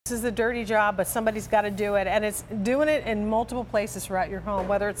this is a dirty job, but somebody's got to do it. And it's doing it in multiple places throughout your home,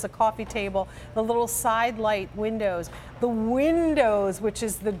 whether it's the coffee table, the little side light windows, the windows, which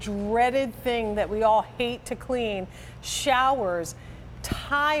is the dreaded thing that we all hate to clean, showers,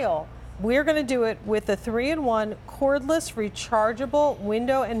 tile. We're going to do it with the 3-in-1 cordless rechargeable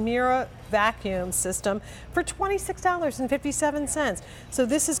window and mirror vacuum system for $26.57. So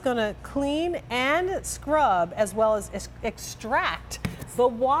this is going to clean and scrub as well as extract the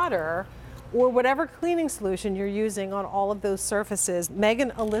water or whatever cleaning solution you're using on all of those surfaces.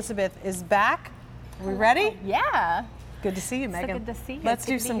 Megan Elizabeth is back. Are we ready? Yeah. Good to see you, Megan. So good to see you. Let's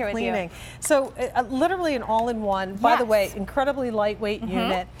do some cleaning. So literally an all-in-one. By the way, incredibly lightweight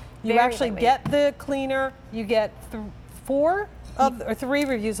unit. You actually get the cleaner, you get 3 reusable pads. 3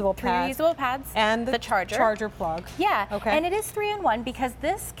 reusable pads. And the charger plug. Yeah, okay. And it is 3-in-1 because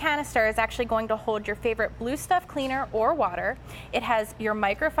this canister is actually going to hold your favorite Blue Stuff cleaner or water. It has your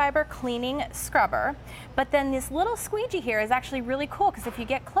microfiber cleaning scrubber, but then this little squeegee here is actually really cool because if you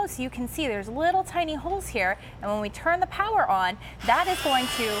get close, you can see there's little tiny holes here, and when we turn the power on, that is going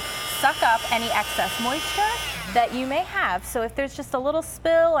to suck up any excess moisture that you may have. So if there's just a little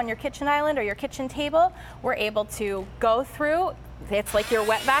spill on your kitchen island or your kitchen table, we're able to go through. It's like your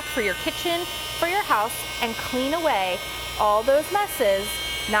wet vac for your kitchen, for your house, and clean away all those messes,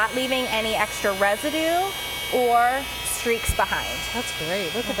 not leaving any extra residue or streaks behind. That's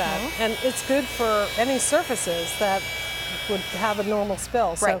great. Look at that. And it's good for any surfaces that would have a normal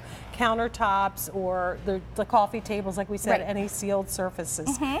spill. So countertops or the coffee tables, like we said, any sealed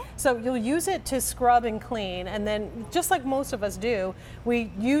surfaces. So you'll use it to scrub and clean, and then just like most of us do,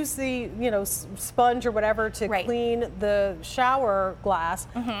 we use the sponge or whatever to clean the shower glass,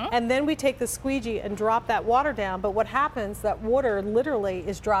 and then we take the squeegee and drop that water down. But what happens, that water literally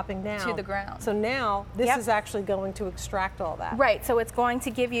is dropping down to the ground. So now this is actually going to extract all that. Right, so it's going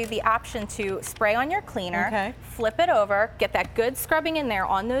to give you the option to spray on your cleaner, flip it over, get that good scrubbing in there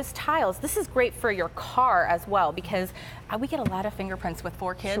on those tiles. This is great for your car as well because we get a lot of fingerprints with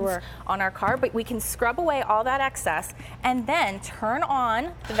 4 kids on our car, but we can scrub away all that excess and then turn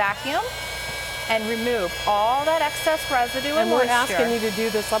on the vacuum and remove all that excess residue and moisture. We're asking you to do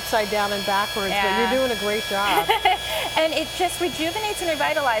this upside down and backwards, but you're doing a great job. And it just rejuvenates and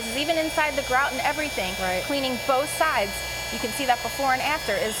revitalizes, even inside the grout and everything. Cleaning both sides. You can see that before and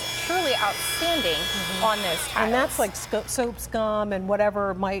after is truly outstanding on those tiles. And that's like soap scum and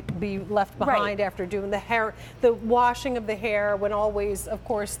whatever might be left behind after doing the hair, the washing of the hair when always, of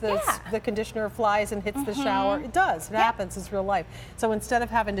course, the conditioner flies and hits the shower. It does. It happens. It's real life. So instead of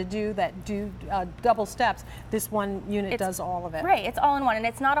having to do double steps, this one unit does all of it. Right. It's all in one, and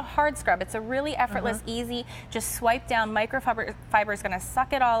it's not a hard scrub. It's a really effortless, easy, just swipe down. Microfiber is going to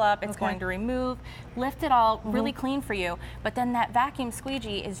suck it all up. It's going to remove, lift it all, really clean for you. But then that vacuum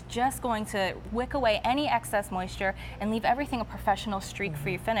squeegee is just going to wick away any excess moisture and leave everything a professional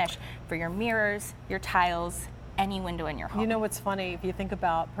streak-free finish for your mirrors, your tiles, any window in your home. You know what's funny? If you think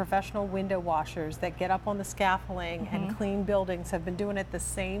about professional window washers that get up on the scaffolding and clean buildings, have been doing it the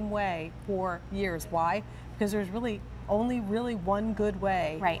same way for years. Why? Because there's only one good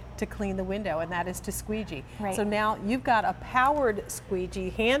way to clean the window, and that is to squeegee. So now you've got a powered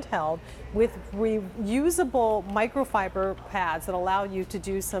squeegee, handheld, with reusable microfiber pads that allow you to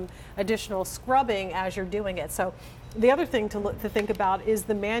do some additional scrubbing as you're doing it. So the other thing to think about is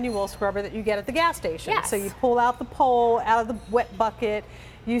the manual scrubber that you get at the gas station. So you pull out the pole out of the wet bucket,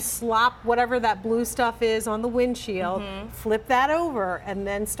 you slop whatever that blue stuff is on the windshield, flip that over, and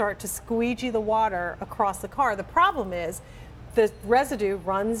then start to squeegee the water across the car. The problem is the residue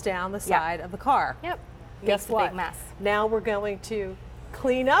runs down the side of the car. Guess what? Makes a big mess. Now we're going to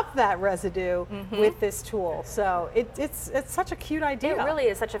clean up that residue with this tool. So it's such a cute idea. It really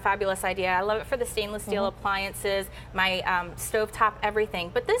is such a fabulous idea. I love it for the stainless steel appliances, my stovetop, everything.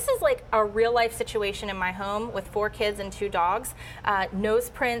 But this is like a real life situation in my home with 4 kids and 2 dogs. Nose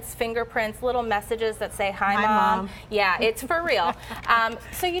prints, fingerprints, little messages that say, hi mom. Yeah, it's for real.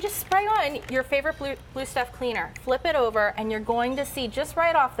 So you just spray on your favorite blue stuff cleaner, flip it over, and you're going to see just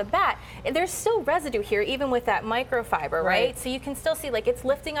right off the bat, there's still residue here, even with that microfiber, right? So you can still see like it's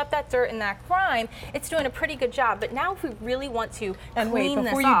lifting up that dirt and that grime. It's doing a pretty good job. But now if we really want to clean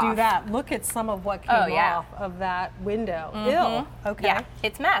this before off, you do that, look at some of what came off of that window. Ew. Okay. Yeah,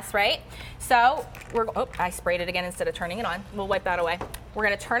 it's a mess, right? So I sprayed it again instead of turning it on. We'll wipe that away. We're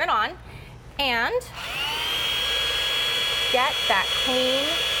going to turn it on and get that clean,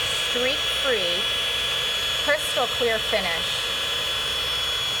 streak-free, crystal clear finish.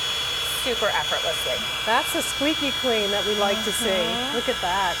 super effortlessly. That's the squeaky clean that we like to see. Look at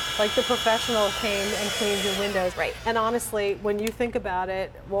that. Like the professional came and cleaned your windows. Right. And honestly, when you think about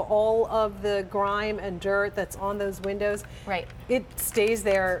it, well, all of the grime and dirt that's on those windows, Right. it stays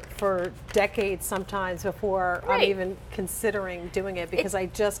there for decades sometimes before I'm Right. even considering doing it because I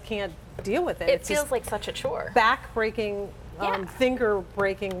just can't deal with it. It It's feels just like such a chore. back-breaking, Yeah.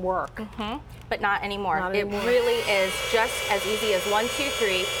 finger-breaking work. But not anymore. Not anymore. It really is just as easy as 1, 2,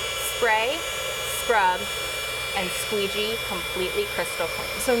 3, spray, scrub, and squeegee, completely crystal clean.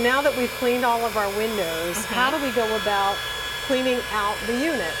 So now that we've cleaned all of our windows, how do we go about cleaning out the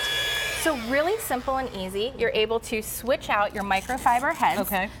unit? So really simple and easy. You're able to switch out your microfiber heads.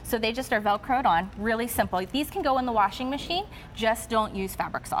 Okay. So they just are Velcroed on. Really simple. These can go in the washing machine. Just don't use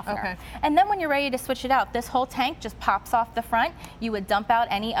fabric softener. Okay. And then when you're ready to switch it out, this whole tank just pops off the front. You would dump out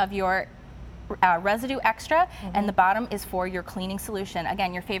any of your residue extra, and the bottom is for your cleaning solution.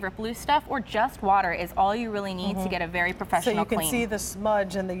 Again, your favorite blue stuff or just water is all you really need to get a very So professional you can clean. see the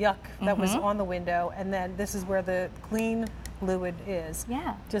smudge and the yuck that was on the window, and then this is where the clean fluid is.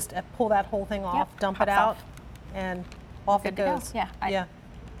 Yeah. Just pull that whole thing off, dump it pops out, off. and off Good it to go. goes. Yeah, yeah.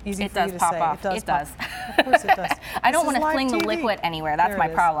 Easy It for you does to pop say. off. It It does. does. Of course it does. I don't This want is to live fling the TV. liquid anywhere. That's There my it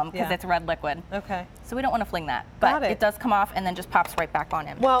is. problem because Yeah. it's red liquid. Okay. So we don't want to fling that, Got but it. it does come off and then just pops right back on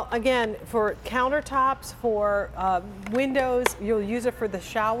in. Well, again, for countertops, for windows, you'll use it for the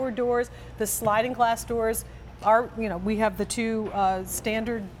shower doors, the sliding glass doors. We have the two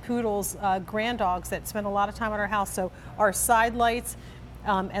standard poodles, grand dogs that spend a lot of time at our house. So our side lights,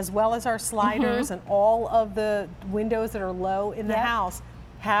 as well as our sliders and all of the windows that are low in the Yep. house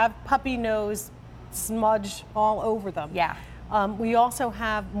have puppy nose smudge all over them. Yeah. We also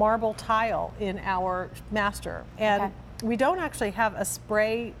have marble tile in our master, and Okay. we don't actually have a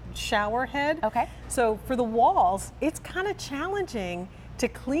spray shower head. Okay. So for the walls, it's kind of challenging to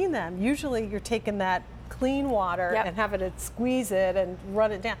clean them. Usually you're taking that clean water Yep. and having to squeeze it and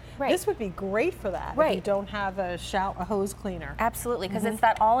run it down. Right. This would be great for that if you Right. don't have a hose cleaner. Absolutely, because it's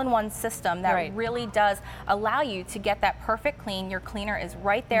that all-in-one system that Right. really does allow you to get that perfect clean. Your cleaner is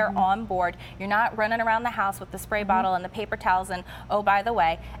right there on board. You're not running around the house with the spray bottle and the paper towels and, oh, by the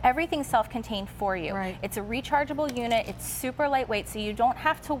way, everything's self-contained for you. Right. It's a rechargeable unit. It's super lightweight, so you don't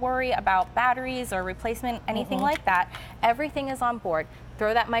have to worry about batteries or replacement, anything like that. Everything is on board.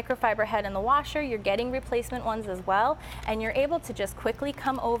 Throw that microfiber head in the washer, you're getting replacement ones as well, and you're able to just quickly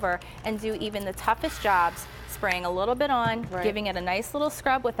come over and do even the toughest jobs, spraying a little bit on, Right. giving it a nice little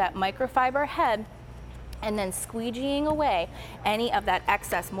scrub with that microfiber head, and then squeegeeing away any of that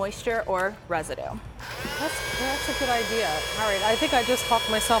excess moisture or residue. That's a good idea. All right, I think I just talked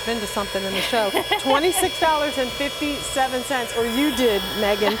myself into something in the show. $26.57, or you did,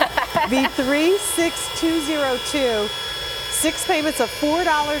 Megan. The 36202. 6 payments of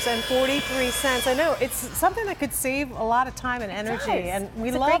 $4.43. I know it's something that could save a lot of time and energy, does. and we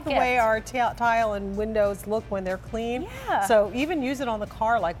It's a love great the way gift. our tile and windows look when they're clean. Yeah. So even use it on the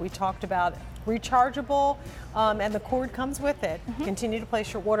car, like we talked about, rechargeable, and the cord comes with it. Continue to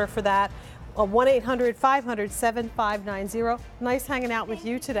place your order for that. 1-800-500-7590. Nice hanging out with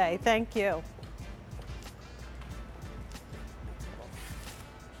you today. Thank you.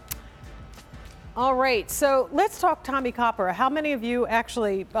 All right, so let's talk Tommy Copper. How many of you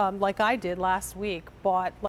actually, like I did last week, bought